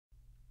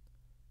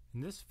In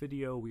this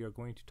video, we are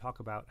going to talk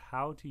about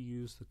how to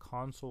use the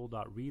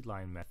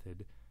Console.ReadLine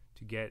method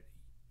to get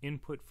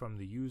input from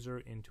the user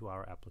into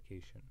our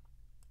application.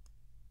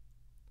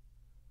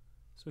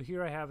 So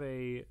here I have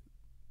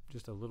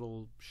just a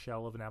little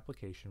shell of an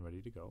application ready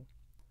to go.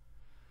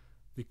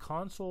 The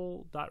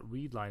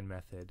Console.ReadLine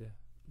method,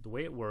 the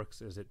way it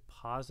works is it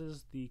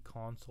pauses the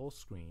console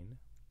screen,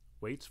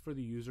 waits for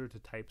the user to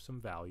type some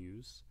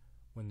values.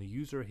 When the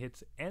user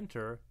hits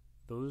enter,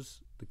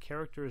 the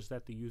characters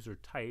that the user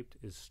typed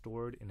is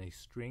stored in a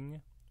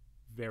string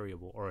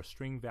variable or a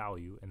string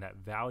value, and that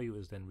value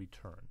is then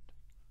returned.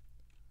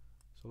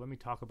 So let me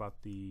talk about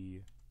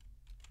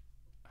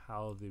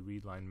how the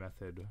readline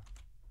method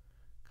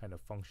kind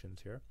of functions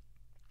here.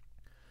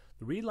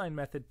 The readline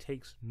method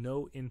takes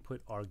no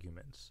input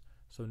arguments.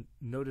 So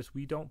notice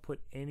we don't put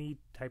any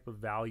type of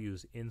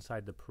values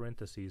inside the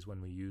parentheses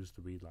when we use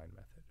the readline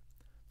method.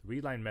 The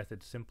readline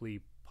method simply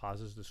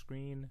pauses the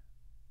screen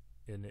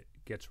and it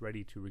gets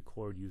ready to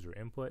record user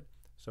input.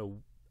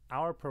 So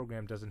our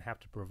program doesn't have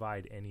to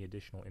provide any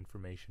additional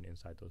information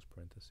inside those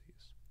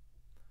parentheses.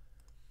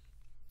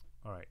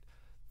 All right.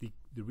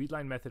 The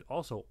readline method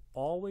also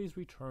always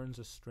returns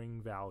a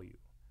string value.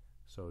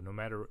 So no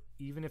matter,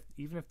 even if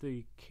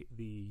the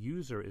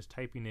user is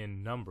typing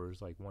in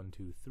numbers like 1,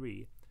 2,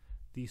 3,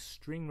 the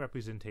string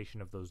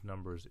representation of those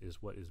numbers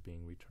is what is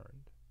being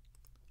returned.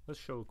 Let's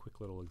show a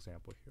quick little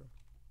example here.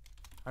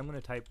 I'm going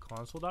to type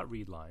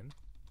console.readline,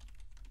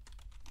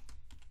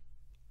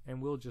 and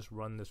we'll just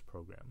run this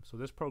program. So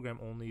this program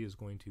only is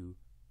going to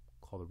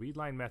call the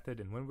readline method,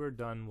 and when we're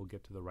done, we'll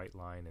get to the right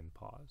line and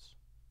pause.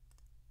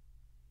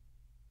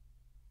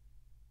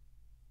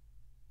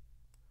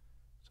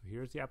 So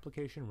here's the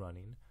application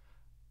running.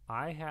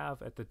 I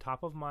have at the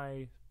top of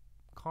my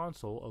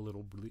console a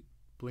little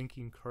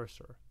blinking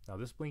cursor. Now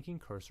this blinking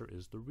cursor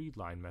is the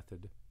readline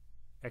method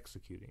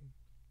executing.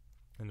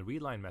 And the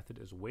readline method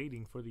is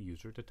waiting for the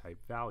user to type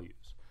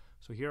values.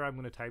 So here I'm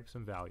going to type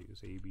some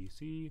values, A, B,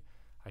 C.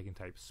 I can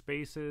type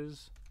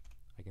spaces,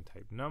 I can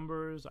type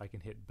numbers, I can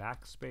hit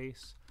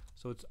backspace.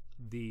 So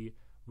the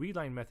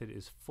readline method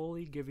is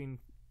fully giving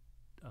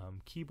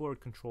keyboard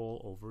control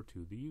over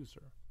to the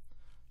user.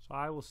 So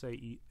I will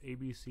say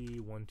ABC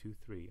 1, 2,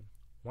 3.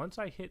 Once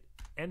I hit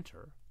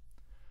enter,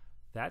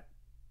 that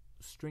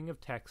string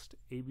of text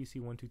ABC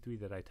 1, 2, 3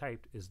 that I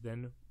typed is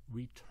then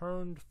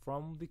returned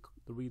from the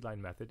readline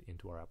method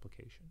into our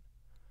application.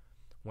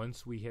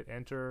 Once we hit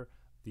enter,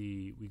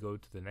 we go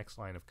to the next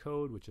line of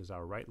code, which is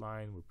our write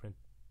line. We're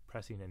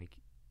printing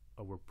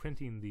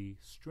the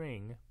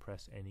string,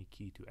 press any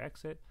key to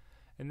exit.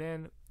 And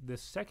then the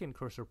second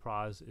cursor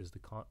pause is the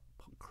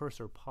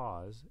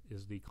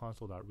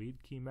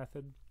console.read key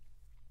method,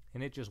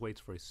 and it just waits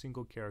for a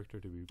single character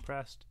to be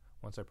pressed.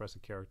 Once I press a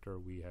character,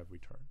 we have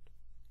returned.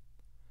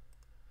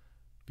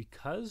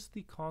 Because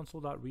the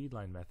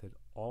console.readline method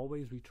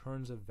always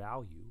returns a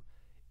value,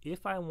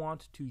 if I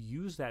want to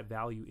use that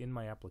value in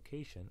my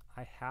application,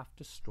 I have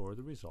to store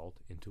the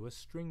result into a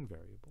string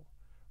variable.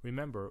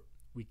 Remember,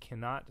 we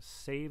cannot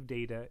save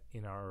data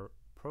in our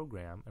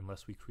program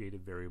unless we create a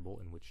variable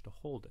in which to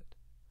hold it.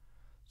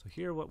 So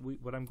here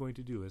what I'm going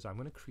to do is I'm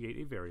going to create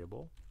a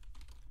variable,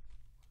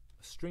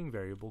 a string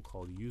variable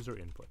called user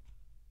input.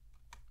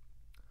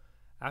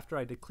 After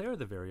I declare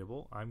the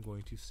variable, I'm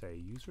going to say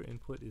user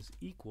input is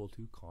equal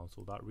to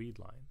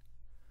console.readline.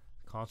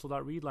 The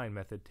console.readline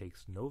method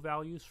takes no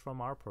values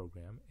from our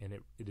program, and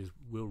it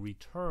will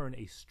return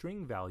a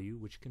string value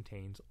which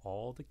contains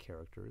all the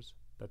characters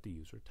that the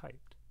user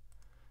typed.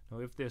 Now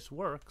if this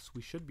works,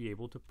 we should be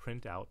able to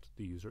print out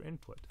the user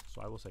input.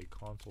 So I will say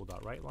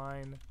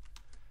console.writeLine,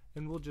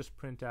 and we'll just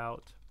print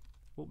out,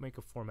 we'll make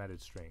a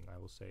formatted string. I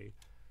will say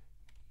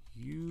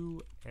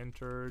you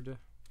entered,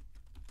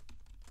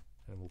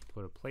 and we'll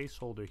put a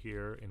placeholder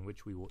here in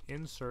which we will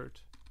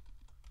insert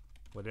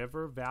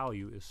whatever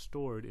value is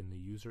stored in the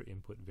user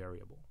input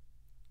variable.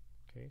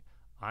 Okay,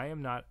 I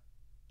am not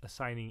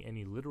assigning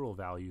any literal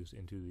values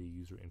into the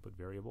user input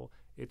variable.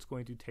 It's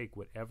going to take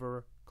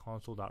whatever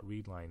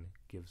console.readline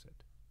gives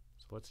it.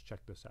 So let's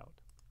check this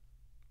out.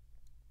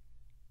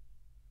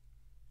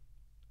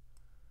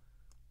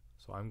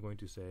 So I'm going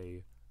to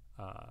say,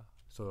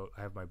 so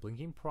I have my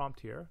blinking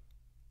prompt here.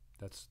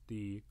 That's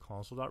the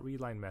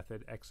console.readline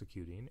method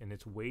executing, and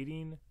it's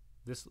waiting.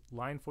 This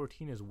line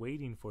 14 is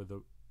waiting for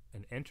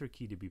an enter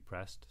key to be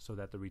pressed so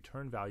that the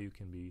return value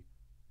can be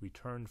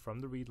returned from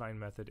the readline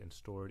method and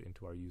stored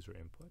into our user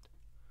input.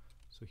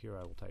 So here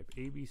I will type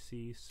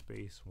ABC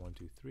space 1,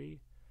 2, 3.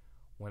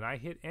 When I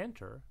hit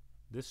enter,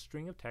 this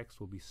string of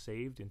text will be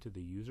saved into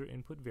the user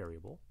input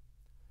variable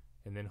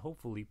and then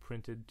hopefully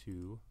printed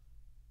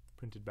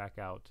back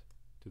out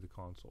to the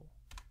console.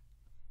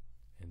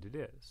 And it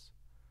is.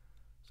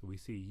 So we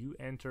see you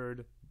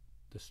entered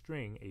the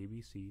string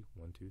ABC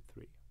 1, 2,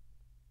 3.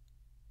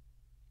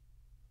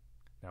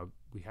 Now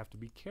we have to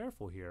be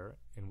careful here,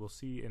 and we'll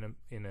see in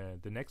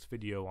the next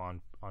video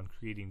on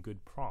creating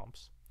good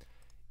prompts.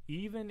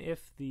 Even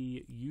if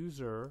the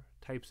user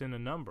types in a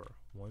number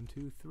 1,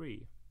 2,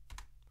 3,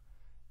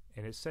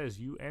 and it says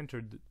you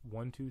entered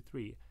 1, 2,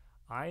 3,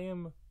 I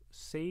am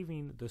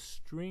saving the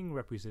string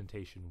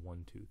representation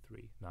 1, 2,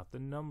 3, not the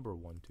number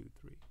 1, 2,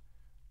 3.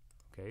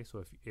 Okay,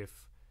 so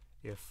if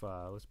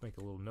let's make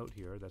a little note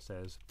here that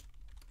says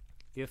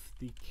if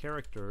the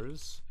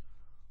characters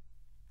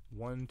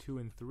 1, 2,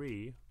 and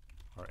 3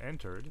 are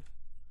entered,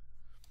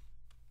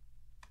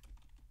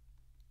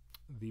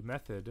 the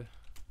method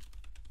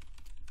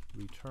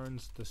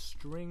returns the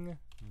string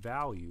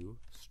value,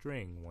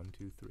 string 1,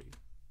 2, 3.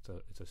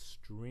 So it's a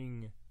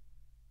string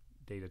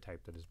data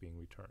type that is being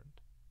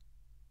returned.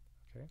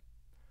 Okay.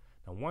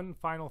 Now, one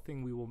final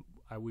thing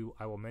I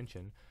will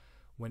mention: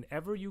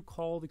 whenever you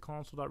call the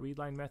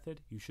console.readLine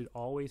method, you should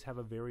always have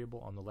a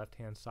variable on the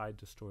left-hand side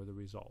to store the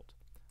result.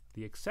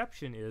 The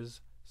exception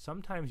is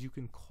sometimes you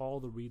can call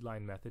the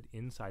readline method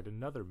inside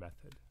another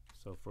method.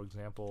 So, for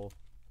example,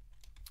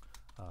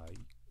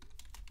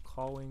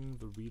 calling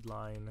the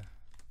readline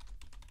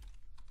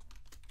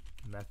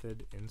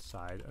method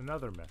inside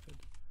another method.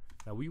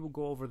 Now, we will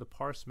go over the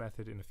parse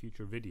method in a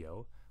future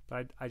video,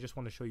 but I just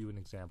want to show you an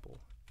example.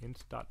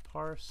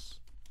 int.parse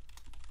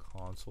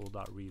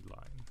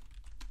console.readline.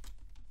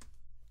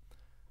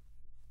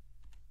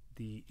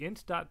 The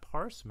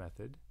int.parse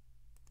method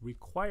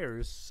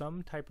requires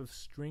some type of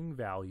string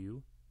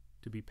value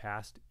to be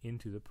passed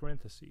into the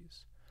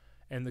parentheses,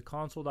 and the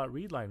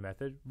console.readline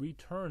method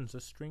returns a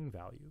string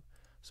value.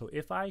 So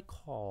if I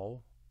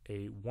call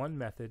one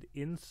method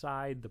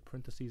inside the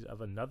parentheses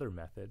of another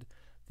method,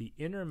 the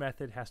inner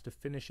method has to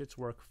finish its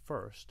work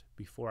first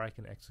before I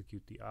can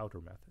execute the outer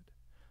method.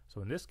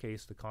 So in this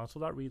case, the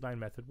console.readline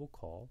method will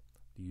call,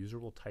 the user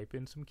will type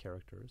in some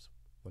characters.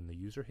 When the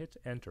user hits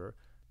enter,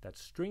 that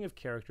string of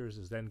characters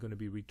is then going to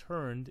be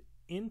returned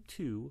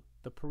into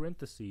the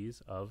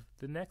parentheses of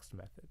the next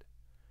method,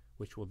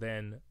 which will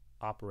then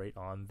operate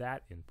on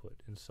that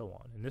input, and so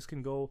on. And this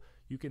can go,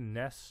 you can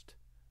nest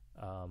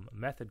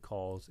method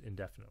calls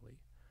indefinitely.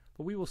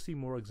 But we will see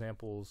more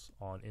examples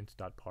on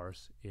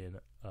int.parse in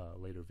a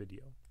later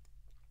video.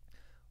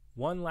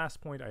 One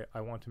last point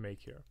I want to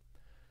make here.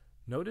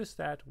 Notice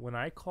that when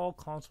I call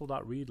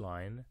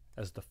console.readline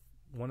as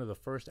one of the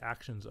first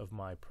actions of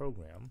my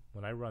program,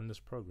 when I run this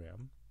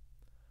program,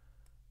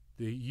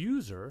 the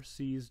user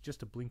sees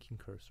just a blinking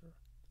cursor.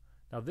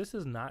 Now, this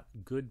is not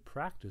good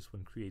practice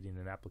when creating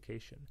an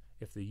application.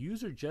 If the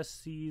user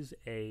just sees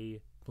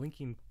a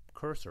blinking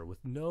cursor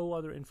with no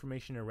other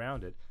information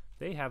around it,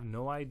 they have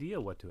no idea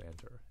what to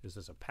enter. Is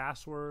this a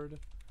password?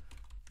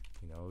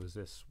 You know,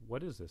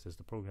 what is this? Is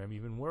the program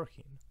even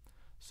working?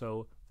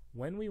 So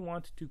when we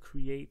want to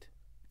create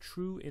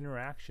true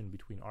interaction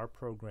between our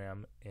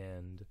program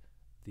and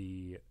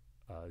the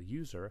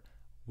user,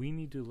 we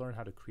need to learn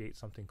how to create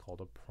something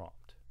called a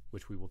prompt,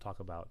 which we will talk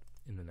about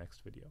in the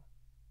next video.